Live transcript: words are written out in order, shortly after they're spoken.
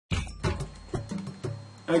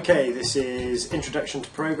Okay, this is Introduction to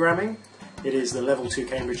Programming. It is the Level 2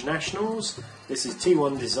 Cambridge Nationals. This is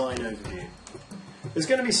T1 Design Overview. There's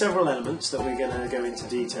going to be several elements that we're going to go into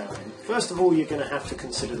detail in. First of all, you're going to have to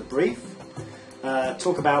consider the brief,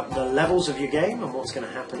 talk about the levels of your game and what's going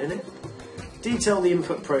to happen in it, detail the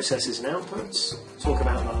input processes and outputs, talk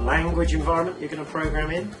about the language environment you're going to program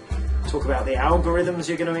in, talk about the algorithms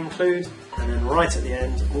you're going to include, and then right at the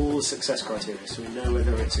end, all the success criteria so we know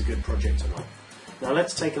whether it's a good project or not. Now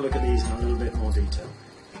let's take a look at these in a little bit more detail.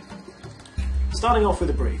 Starting off with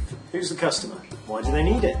the brief. Who's the customer? Why do they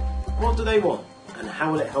need it? What do they want? And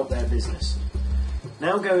how will it help their business?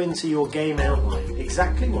 Now go into your game outline.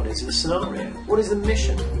 Exactly what is the scenario? What is the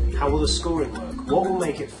mission? How will the scoring work? What will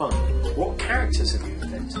make it fun? What characters have you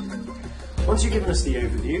invented? Once you've given us the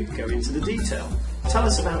overview, go into the detail. Tell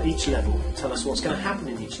us about each level. Tell us what's going to happen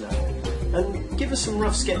in each level. And give us some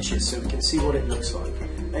rough sketches so we can see what it looks like.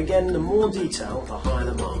 Again, the more detail, the higher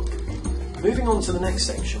the mark. Moving on to the next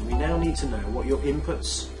section, we now need to know what your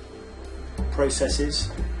inputs, processes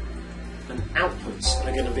and outputs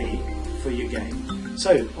are going to be for your game.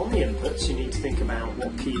 So, on the inputs, you need to think about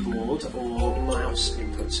what keyboard or mouse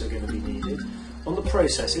inputs are going to be needed. On the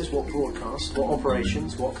processes, what broadcasts, what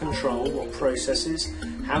operations, what control, what processes,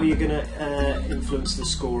 how you're going to influence the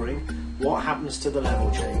scoring, what happens to the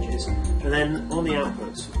level changes, and then on the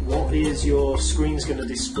outputs, what is your screen's going to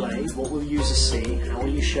display, what will users see, how will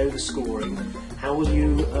you show the scoring, how will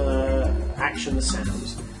you action the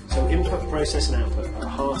sounds. So input, process and output are the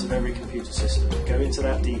heart of every computer system. Go into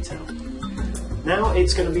that detail. Now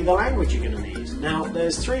it's going to be the language you're going to need. Now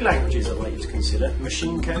there's three languages I'd like you to consider: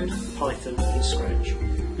 machine code, Python and Scratch.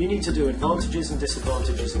 You need to do advantages and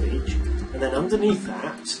disadvantages of each, and then underneath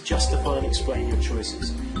that, justify and explain your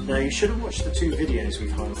choices. Now you should have watched the two videos we've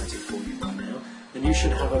highlighted for you by now, and you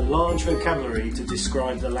should have a large vocabulary to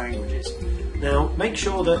describe the languages. Now make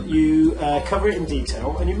sure that you cover it in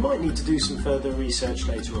detail, and you might need to do some further research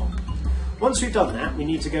later on. Once we've done that, we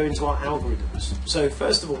need to go into our algorithms. So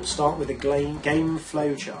first of all, start with the game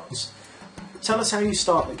flow charts. Tell us how you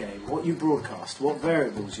start the game, what you broadcast, what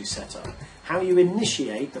variables you set up, how you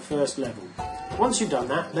initiate the first level. Once you've done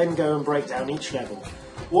that, then go and break down each level.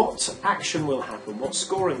 What action will happen, what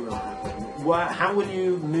scoring will happen, how will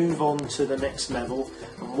you move on to the next level,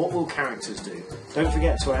 and what will characters do? Don't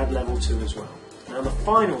forget to add level 2 as well. Now the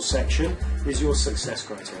final section is your success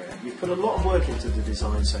criteria. You've put a lot of work into the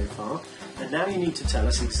design so far, and now you need to tell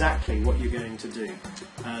us exactly what you're going to do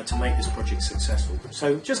to make this project successful.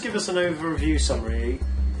 So just give us an overview summary.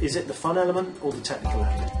 Is it the fun element or the technical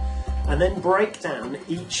element? And then break down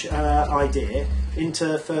each idea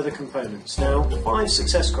into further components. Now, 5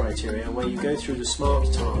 success criteria where you go through the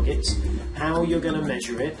SMART targets, how you're going to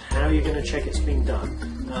measure it, how you're going to check it's been done,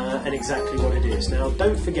 and exactly what it is. Now,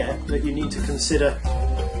 don't forget that you need to consider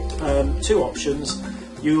 2 options.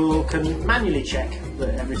 You can manually check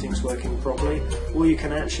that everything's working properly, or you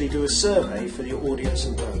can actually do a survey for the audience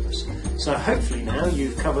and purpose. So hopefully now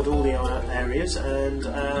you've covered all the areas and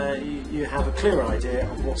you have a clear idea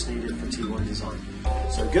of what's needed for T1 design.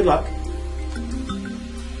 So good luck.